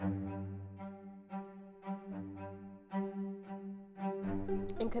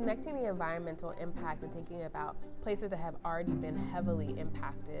In connecting the environmental impact and thinking about places that have already been heavily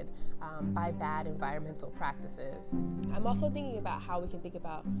impacted by bad environmental practices, I'm also thinking about how we can think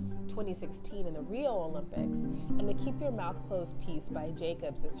about 2016 and the Rio Olympics and the Keep Your Mouth Closed piece by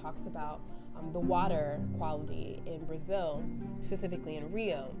Jacobs that talks about the water quality in Brazil, specifically in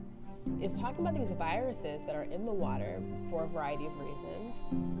Rio. It's talking about these viruses that are in the water for a variety of reasons,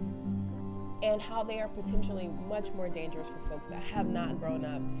 and how they are potentially much more dangerous for folks that have not grown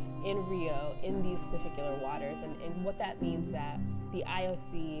up in Rio in these particular waters, and what that means that the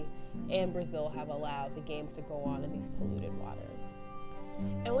IOC and Brazil have allowed the games to go on in these polluted waters.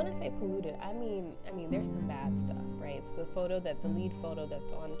 And when I say polluted, I mean there's some bad stuff, right? So the lead photo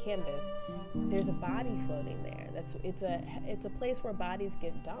that's on canvas, there's a body floating there. It's a place where bodies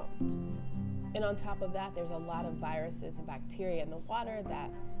get dumped. And on top of that, there's a lot of viruses and bacteria in the water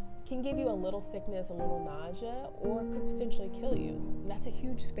that can give you a little sickness, a little nausea, or could potentially kill you. And that's a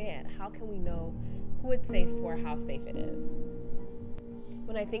huge span. How can we know who it's safe for, how safe it is?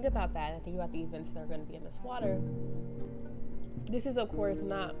 When I think about that, and I think about the events that are going to be in this water, this is, of course,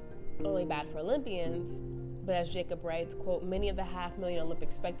 not only bad for Olympians, but as Jacob writes, quote, many of the 500,000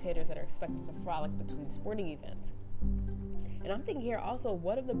 Olympic spectators that are expected to frolic between sporting events. And I'm thinking here also,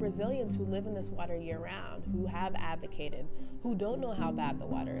 what of the Brazilians who live in this water year-round, who have advocated, who don't know how bad the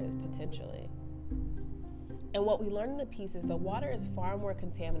water is potentially? And what we learned in the piece is the water is far more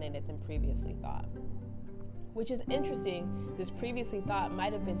contaminated than previously thought, which is interesting. This previously thought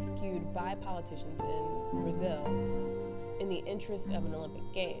might have been skewed by politicians in Brazil in the interest of an Olympic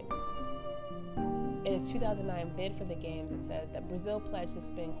Games. In its 2009 bid for the Games, it says that Brazil pledged to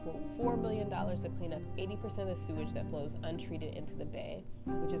spend, quote, $4 billion to clean up 80% of the sewage that flows untreated into the bay,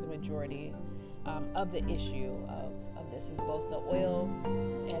 which is a majority of the issue of this, is both the oil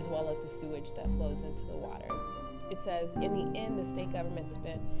as well as the sewage that flows into the water. It says, in the end, the state government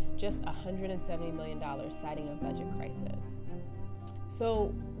spent just $170 million, citing a budget crisis.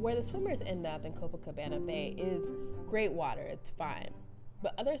 So where the swimmers end up in Copacabana Bay is great water, it's fine.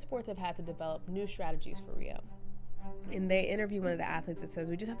 But other sports have had to develop new strategies for Rio. And they interview one of the athletes that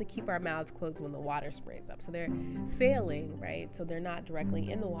says, we just have to keep our mouths closed when the water sprays up. So they're sailing, right? So they're not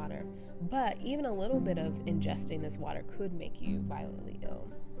directly in the water. But even a little bit of ingesting this water could make you violently ill.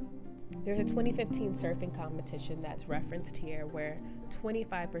 There's a 2015 surfing competition that's referenced here where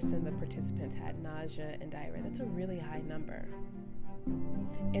 25% of the participants had nausea and diarrhea. That's a really high number.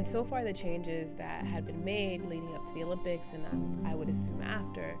 And so far, the changes that had been made leading up to the Olympics, and I would assume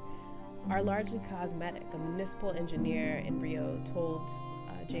after, are largely cosmetic. A municipal engineer in Rio told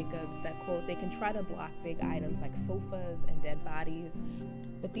Jacobs that, quote, they can try to block big items like sofas and dead bodies,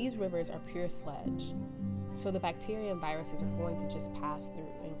 but these rivers are pure sludge. So the bacteria and viruses are going to just pass through,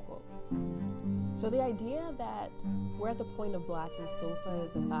 end quote. So the idea that we're at the point of blocking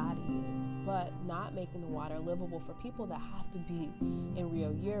sofas and bodies, but not making the water livable for people that have to be in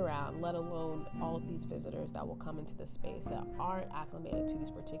Rio year-round, let alone all of these visitors that will come into the space that aren't acclimated to these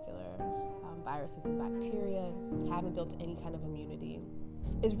particular viruses and bacteria, haven't built any kind of immunity,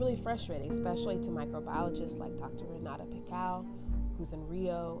 is really frustrating, especially to microbiologists like Dr. Renata Picau, who's in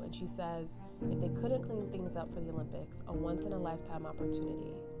Rio, and she says, if they couldn't clean things up for the Olympics, a once-in-a-lifetime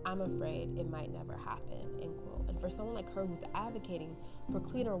opportunity, I'm afraid it might never happen, end quote. And for someone like her who's advocating for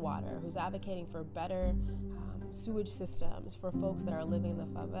cleaner water, who's advocating for better sewage systems for folks that are living in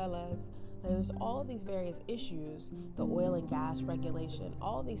the favelas, there's all of these various issues, the oil and gas regulation,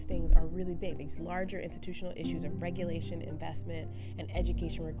 all these things are really big. These larger institutional issues of regulation, investment, and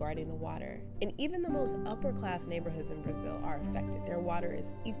education regarding the water. And even the most upper class neighborhoods in Brazil are affected. Their water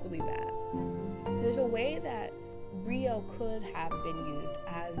is equally bad. There's a way that Rio could have been used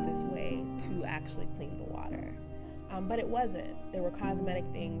as this way to actually clean the water. But it wasn't. There were cosmetic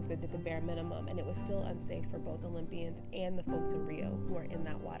things that did the bare minimum, and it was still unsafe for both Olympians and the folks in Rio who are in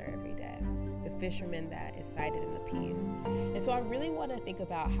that water every day, the fishermen that is cited in the piece. And so I really want to think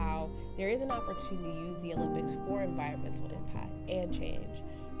about how there is an opportunity to use the Olympics for environmental impact and change.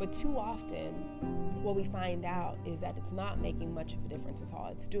 But too often, what we find out is that it's not making much of a difference at all.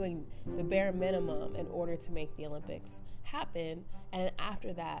 It's doing the bare minimum in order to make the Olympics happen, and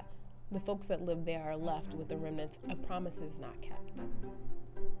after that, the folks that live there are left with the remnants of promises not kept.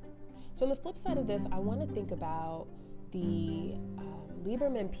 So on the flip side of this, I want to think about the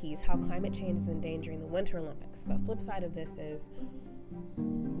Lieberman piece, how climate change is endangering the Winter Olympics. The flip side of this is,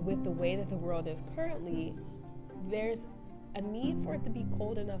 with the way that the world is currently, there's a need for it to be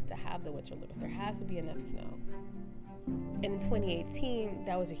cold enough to have the Winter Olympics. There has to be enough snow. And in 2018,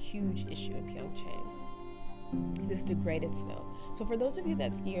 that was a huge issue in Pyeongchang. this degraded snow. So for those of you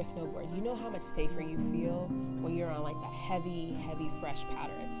that ski or snowboard, you know how much safer you feel when you're on like that heavy, fresh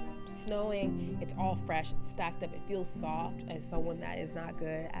powder. It's snowing, it's all fresh, it's stacked up, it feels soft. As someone that is not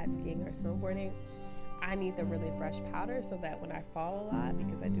good at skiing or snowboarding, I need the really fresh powder so that when I fall a lot,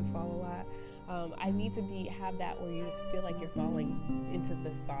 because I do fall a lot, I need to have that where you just feel like you're falling into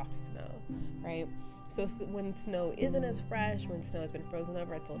the soft snow, right? So when snow isn't as fresh, when snow has been frozen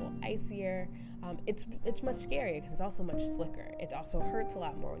over, it's a little icier. It's much scarier because it's also much slicker. It also hurts a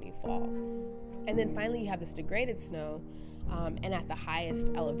lot more when you fall. And then finally you have this degraded snow, and at the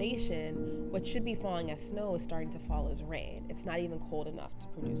highest elevation, what should be falling as snow is starting to fall as rain. It's not even cold enough to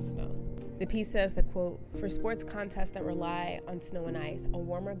produce snow. The piece says, the quote, "For sports contests that rely on snow and ice, a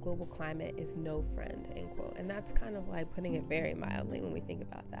warmer global climate is no friend," end quote. And that's kind of like putting it very mildly when we think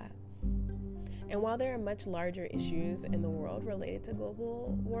about that. And while there are much larger issues in the world related to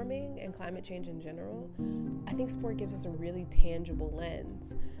global warming and climate change in general, I think sport gives us a really tangible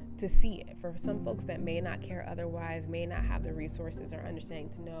lens to see it. For some folks that may not care otherwise, may not have the resources or understanding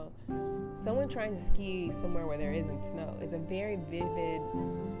to know, someone trying to ski somewhere where there isn't snow is a very vivid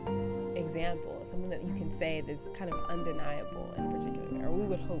example, something that you can say that's kind of undeniable in particular, or we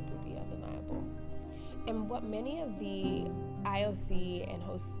would hope would be undeniable. And what many of the IOC and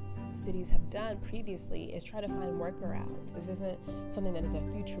host cities have done previously is try to find workarounds. This isn't something that is a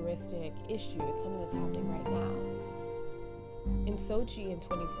futuristic issue, it's something that's happening right now. In Sochi in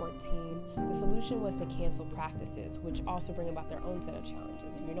 2014, the solution was to cancel practices, which also bring about their own set of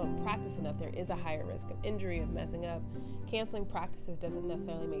challenges. If you don't practice enough, there is a higher risk of injury, of messing up. Canceling practices doesn't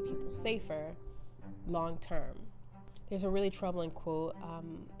necessarily make people safer long term. There's a really troubling quote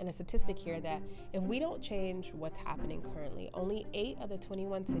and a statistic here that if we don't change what's happening currently, only 8 of the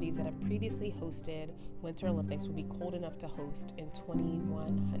 21 cities that have previously hosted Winter Olympics will be cold enough to host in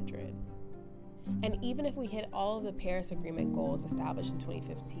 2100. And even if we hit all of the Paris Agreement goals established in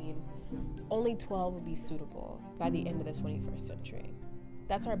 2015, only 12 will be suitable by the end of the 21st century.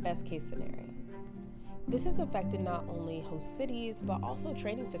 That's our best case scenario. This has affected not only host cities, but also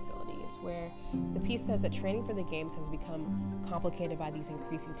training facilities, where the piece says that training for the games has become complicated by these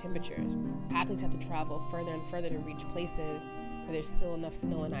increasing temperatures. Athletes have to travel further and further to reach places where there's still enough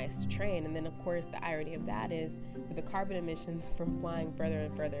snow and ice to train. And then, of course, the irony of that is with the carbon emissions from flying further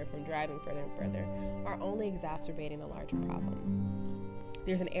and further, from driving further and further, are only exacerbating the larger problem.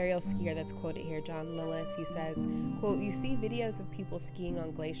 There's an aerial skier that's quoted here, John Lillis. He says, quote, "You see videos of people skiing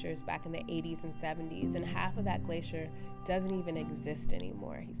on glaciers back in the 80s and 70s, and half of that glacier doesn't even exist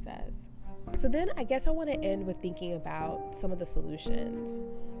anymore," he says. So then I guess I want to end with thinking about some of the solutions.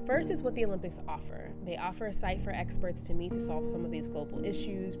 First is what the Olympics offer. They offer a site for experts to meet to solve some of these global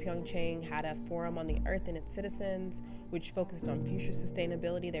issues. Pyeongchang had a forum on the Earth and its citizens, which focused on future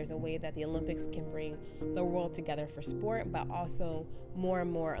sustainability. There's a way that the Olympics can bring the world together for sport, but also more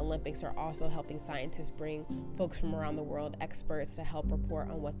and more Olympics are also helping scientists bring folks from around the world, experts, to help report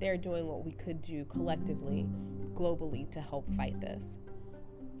on what they're doing, what we could do collectively, globally, to help fight this.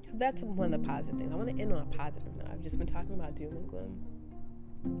 That's one of the positive things. I want to end on a positive note. I've just been talking about doom and gloom.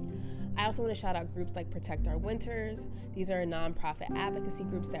 I also want to shout out groups like Protect Our Winters. These are nonprofit advocacy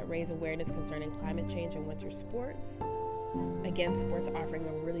groups that raise awareness concerning climate change and winter sports. Again, sports offering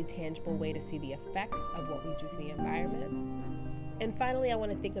a really tangible way to see the effects of what we do to the environment. And finally, I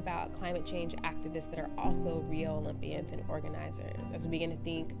want to think about climate change activists that are also Rio Olympians and organizers. As we begin to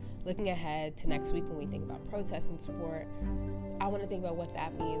think, looking ahead to next week when we think about protests in sport, I want to think about what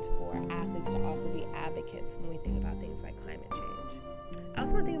that means for athletes to also be advocates when we think about things like climate change. I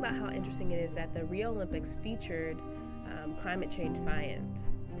also want to think about how interesting it is that the Rio Olympics featured climate change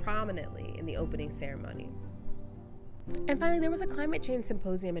science prominently in the opening ceremony. And finally, there was a climate change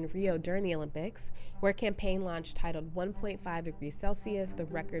symposium in Rio during the Olympics, where a campaign launched titled 1.5 degrees Celsius, the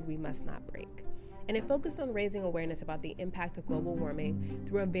record we must not break. And it focused on raising awareness about the impact of global warming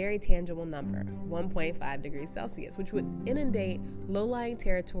through a very tangible number, 1.5 degrees Celsius, which would inundate low-lying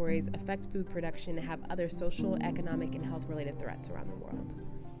territories, affect food production, and have other social, economic, and health-related threats around the world.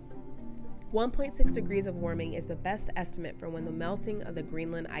 1.6 degrees of warming is the best estimate for when the melting of the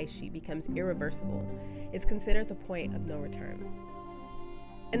Greenland ice sheet becomes irreversible. It's considered the point of no return.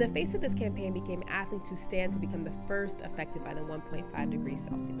 And the face of this campaign became athletes who stand to become the first affected by the 1.5 degrees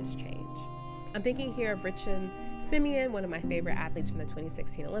Celsius change. I'm thinking here of Richard Simeon, one of my favorite athletes from the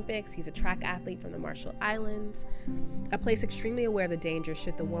 2016 Olympics. He's a track athlete from the Marshall Islands, a place extremely aware of the danger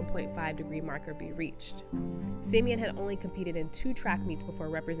should the 1.5 degree marker be reached. Simeon had only competed in 2 track meets before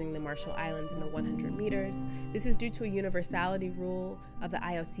representing the Marshall Islands in the 100 meters. This is due to a universality rule of the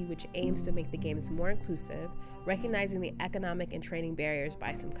IOC, which aims to make the games more inclusive, recognizing the economic and training barriers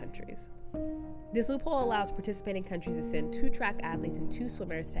by some countries. This loophole allows participating countries to send 2 track athletes and 2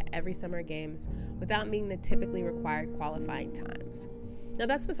 swimmers to every summer games without meeting the typically required qualifying times. Now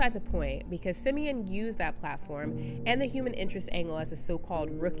that's beside the point, because Simeon used that platform and the human interest angle as a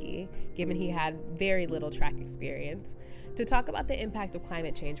so-called rookie, given he had very little track experience, to talk about the impact of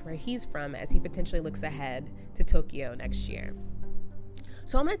climate change where he's from as he potentially looks ahead to Tokyo next year.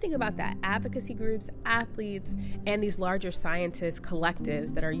 So I'm going to think about that. Advocacy groups, athletes, and these larger scientists,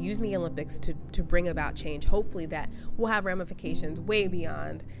 collectives that are using the Olympics to bring about change, hopefully that will have ramifications way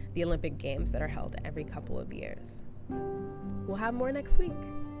beyond the Olympic Games that are held every couple of years. We'll have more next week.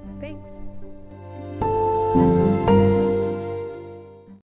 Thanks.